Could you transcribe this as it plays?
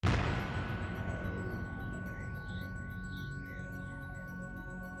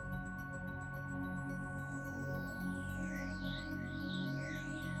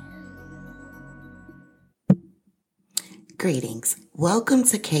Greetings. Welcome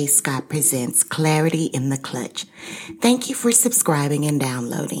to K. Scott Presents Clarity in the Clutch. Thank you for subscribing and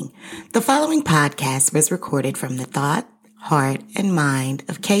downloading. The following podcast was recorded from the thought, heart, and mind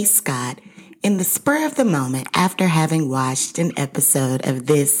of K. Scott in the spur of the moment after having watched an episode of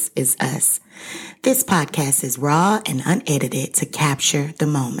This Is Us. This podcast is raw and unedited to capture the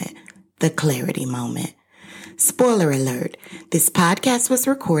moment, the clarity moment. Spoiler alert, this podcast was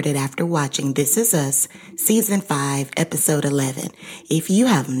recorded after watching This Is Us, Season 5, Episode 11. If you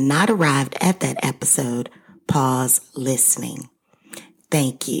have not arrived at that episode, pause listening.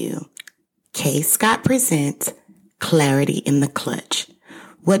 Thank you. K. Scott presents Clarity in the Clutch.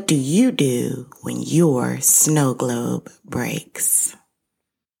 What do you do when your snow globe breaks?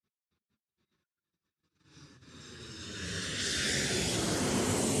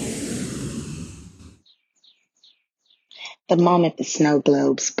 The moment the snow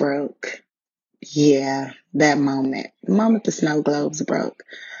globes broke. Yeah, that moment. The moment the snow globes broke.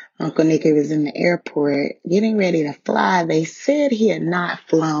 Uncle Nicky was in the airport getting ready to fly. They said he had not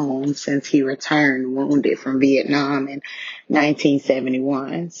flown since he returned wounded from Vietnam in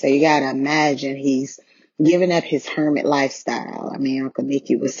 1971. So you got to imagine he's giving up his hermit lifestyle. I mean, Uncle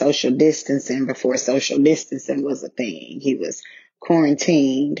Nicky was social distancing before social distancing was a thing. He was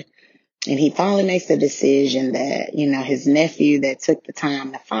quarantined. And he finally makes the decision that, his nephew that took the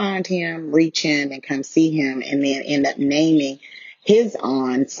time to find him, reach him, and come see him, and then end up naming his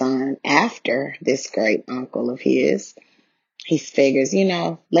own son after this great uncle of his. He figures,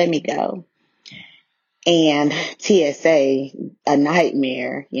 let me go. And TSA, a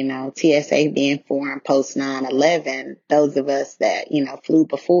nightmare, TSA being formed post 9/11. Those of us that, flew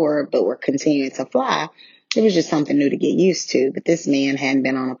before but were continuing to fly, it was just something new to get used to. But this man hadn't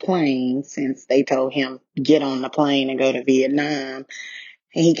been on a plane since they told him, get on the plane and go to Vietnam.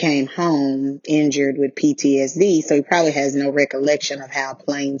 And he came home injured with PTSD. So he probably has no recollection of how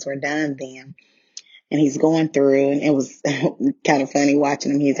planes were done then. And he's going through, and it was kind of funny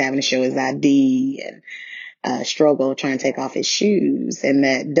watching him. He's having to show his ID and struggle trying to take off his shoes. And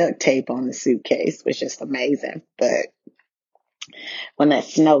that duct tape on the suitcase was just amazing. But when that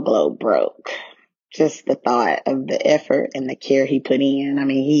snow globe broke, just the thought of the effort and the care he put in. I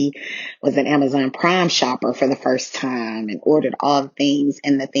mean, he was an Amazon Prime shopper for the first time and ordered all the things,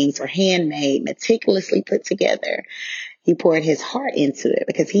 and the things were handmade, meticulously put together. He poured his heart into it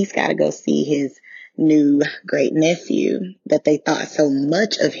because he's got to go see his new great nephew that they thought so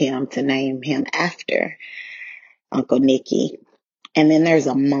much of him to name him after, Uncle Nicky. And then there's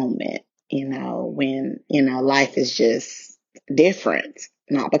a moment, when, life is just different.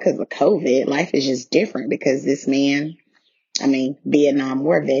 Not because of COVID. Life is just different because this man, Vietnam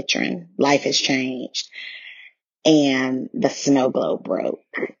War veteran, life has changed. And the snow globe broke.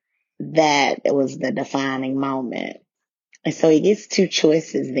 That was the defining moment. And so he gets two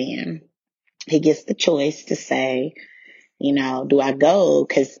choices then. He gets the choice to say, do I go?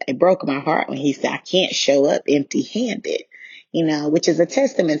 Because it broke my heart when he said, I can't show up empty-handed. Which is a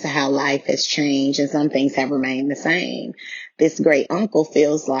testament to how life has changed and some things have remained the same. This great uncle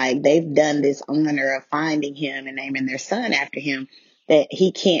feels like they've done this honor of finding him and naming their son after him, that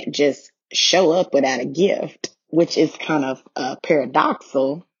he can't just show up without a gift, which is kind of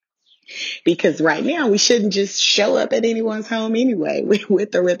paradoxical because right now we shouldn't just show up at anyone's home anyway,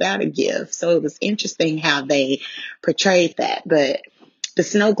 with or without a gift. So it was interesting how they portrayed that. But the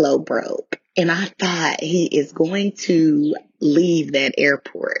snow globe broke. And I thought he is going to leave that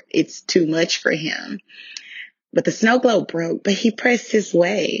airport. It's too much for him. But the snow globe broke, but he pressed his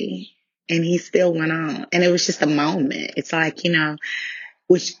way and he still went on. And it was just a moment. It's like,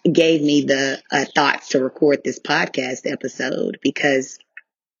 which gave me the thoughts to record this podcast episode because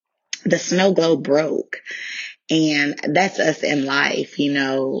the snow globe broke. And that's us in life,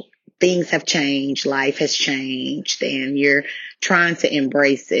 things have changed, life has changed, and you're trying to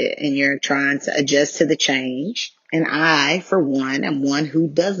embrace it and you're trying to adjust to the change. And I, for one, am one who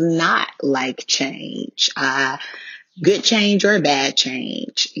does not like change. Good change or bad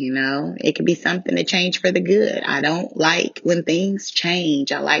change, it could be something to change for the good. I don't like when things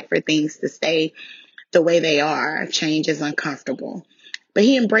change. I like for things to stay the way they are. Change is uncomfortable. But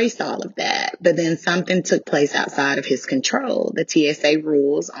he embraced all of that. But then something took place outside of his control, the TSA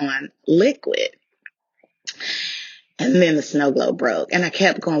rules on liquid. And then the snow globe broke. And I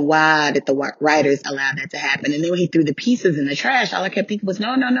kept going, why did the writers allow that to happen? And then when he threw the pieces in the trash, all I kept thinking was,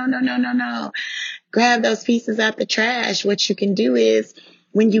 no. Grab those pieces out the trash. What you can do is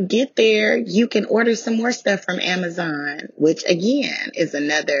when you get there, you can order some more stuff from Amazon, which again is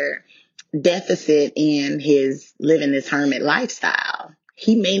another deficit in his living this hermit lifestyle.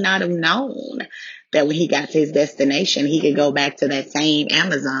 He may not have known that when he got to his destination, he could go back to that same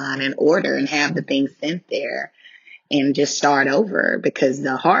Amazon and order and have the thing sent there and just start over, because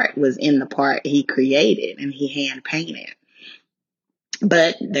the heart was in the part he created and he hand painted.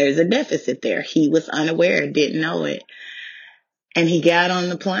 But there's a deficit there. He was unaware, didn't know it. And he got on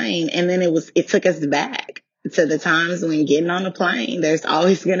the plane, and then it took us back to the times when getting on the plane, there's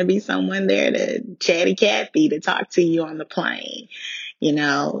always going to be someone there to chatty Cathy to talk to you on the plane. You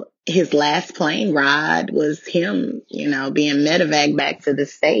know, his last plane ride was him, being medevac back to the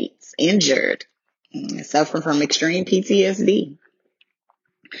States, injured, suffering from extreme PTSD.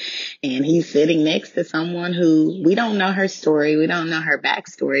 And he's sitting next to someone who, we don't know her story, we don't know her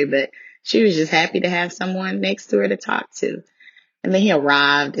backstory, but she was just happy to have someone next to her to talk to. And then he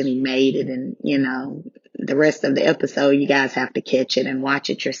arrived and he made it. And, the rest of the episode, you guys have to catch it and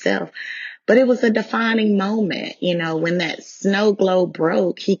watch it yourself. But it was a defining moment. When that snow globe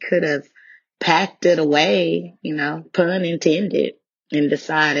broke, he could have packed it away, pun intended, and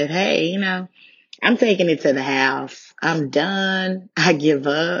decided, hey, I'm taking it to the house. I'm done. I give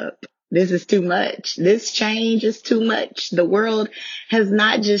up. This is too much. This change is too much. The world has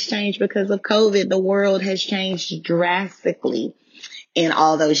not just changed because of COVID. The world has changed drastically in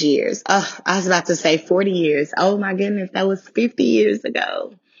all those years. Oh, I was about to say 40 years. Oh my goodness, that was 50 years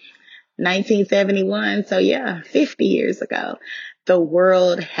ago. 1971. So yeah, 50 years ago. The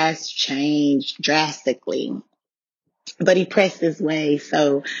world has changed drastically. But he pressed his way.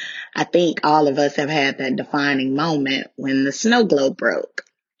 So I think all of us have had that defining moment when the snow globe broke.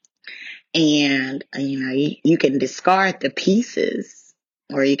 And, you can discard the pieces,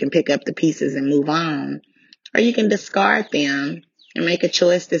 or you can pick up the pieces and move on, or you can discard them and make a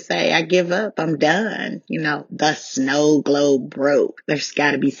choice to say, I give up. I'm done. The snow globe broke. There's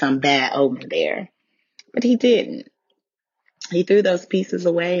got to be some bad omen there. But he didn't. He threw those pieces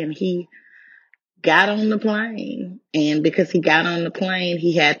away and he got on the plane. And because he got on the plane,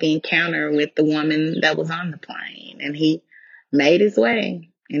 he had the encounter with the woman that was on the plane. And he made his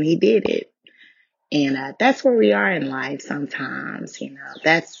way and he did it. And that's where we are in life sometimes.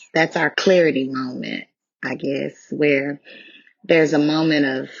 That's our clarity moment, I guess, where there's a moment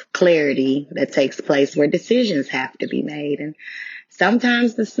of clarity that takes place where decisions have to be made. And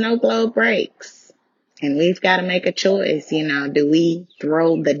sometimes the snow globe breaks and we've got to make a choice. Do we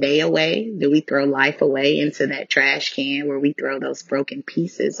throw the day away? Do we throw life away into that trash can where we throw those broken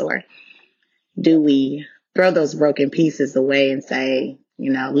pieces? Or do we throw those broken pieces away and say,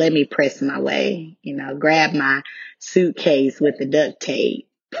 let me press my way, grab my suitcase with the duct tape,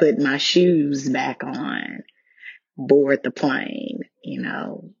 put my shoes back on, board the plane,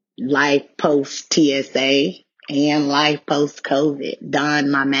 life post TSA and life post COVID,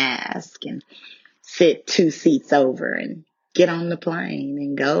 don my mask and sit 2 seats over and get on the plane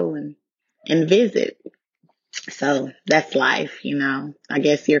and go and visit. So that's life, I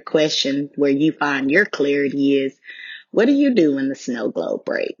guess your question where you find your clarity is, what do you do when the snow globe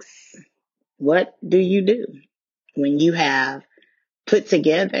breaks? What do you do when you have put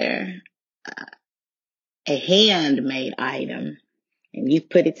together a handmade item and you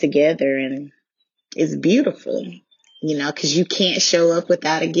put it together and it's beautiful, because you can't show up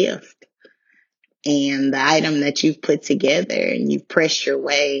without a gift. And the item that you've put together and you've pressed your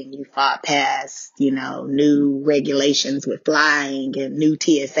way and you fought past, new regulations with flying and new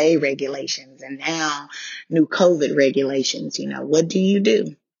TSA regulations and now new COVID regulations, what do you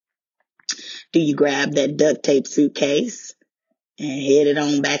do? Do you grab that duct tape suitcase and head it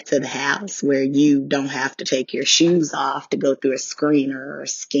on back to the house where you don't have to take your shoes off to go through a screener or a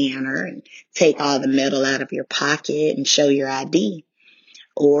scanner and take all the metal out of your pocket and show your ID?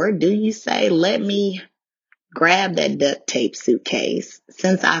 Or do you say, let me grab that duct tape suitcase.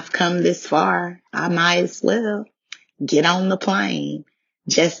 Since I've come this far, I might as well get on the plane.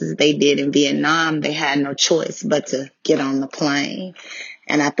 Just as they did in Vietnam, they had no choice but to get on the plane.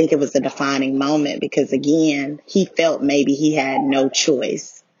 And I think it was a defining moment because, again, he felt maybe he had no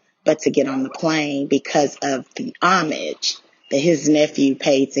choice but to get on the plane because of the homage that his nephew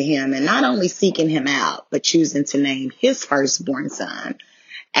paid to him, and not only seeking him out, but choosing to name his firstborn son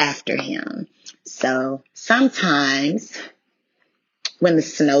after him. So sometimes when the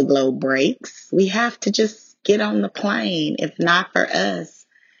snow globe breaks, we have to just get on the plane. If not for us,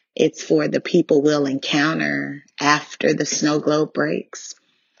 it's for the people we'll encounter after the snow globe breaks,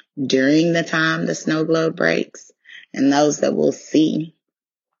 during the time the snow globe breaks, and those that we'll see.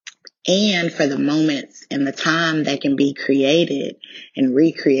 And for the moments and the time that can be created and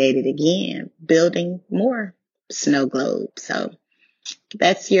recreated again, building more snow globes. So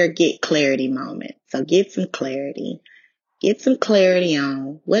that's your get clarity moment. So get some clarity. Get some clarity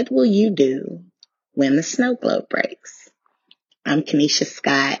on what will you do when the snow globe breaks. I'm Kanisha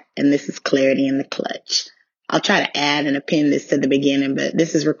Scott, and this is Clarity in the Clutch. I'll try to add and append this to the beginning, but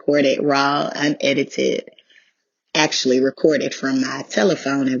this is recorded raw, unedited, actually recorded from my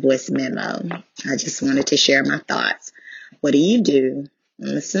telephone and voice memo. I just wanted to share my thoughts. What do you do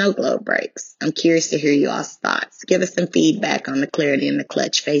when the snow globe breaks? I'm curious to hear you all's thoughts. Give us some feedback on the Clarity in the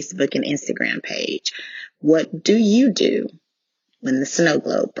Clutch Facebook and Instagram page. What do you do when the snow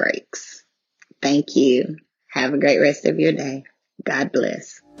globe breaks? Thank you. Have a great rest of your day. God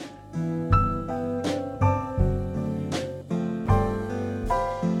bless.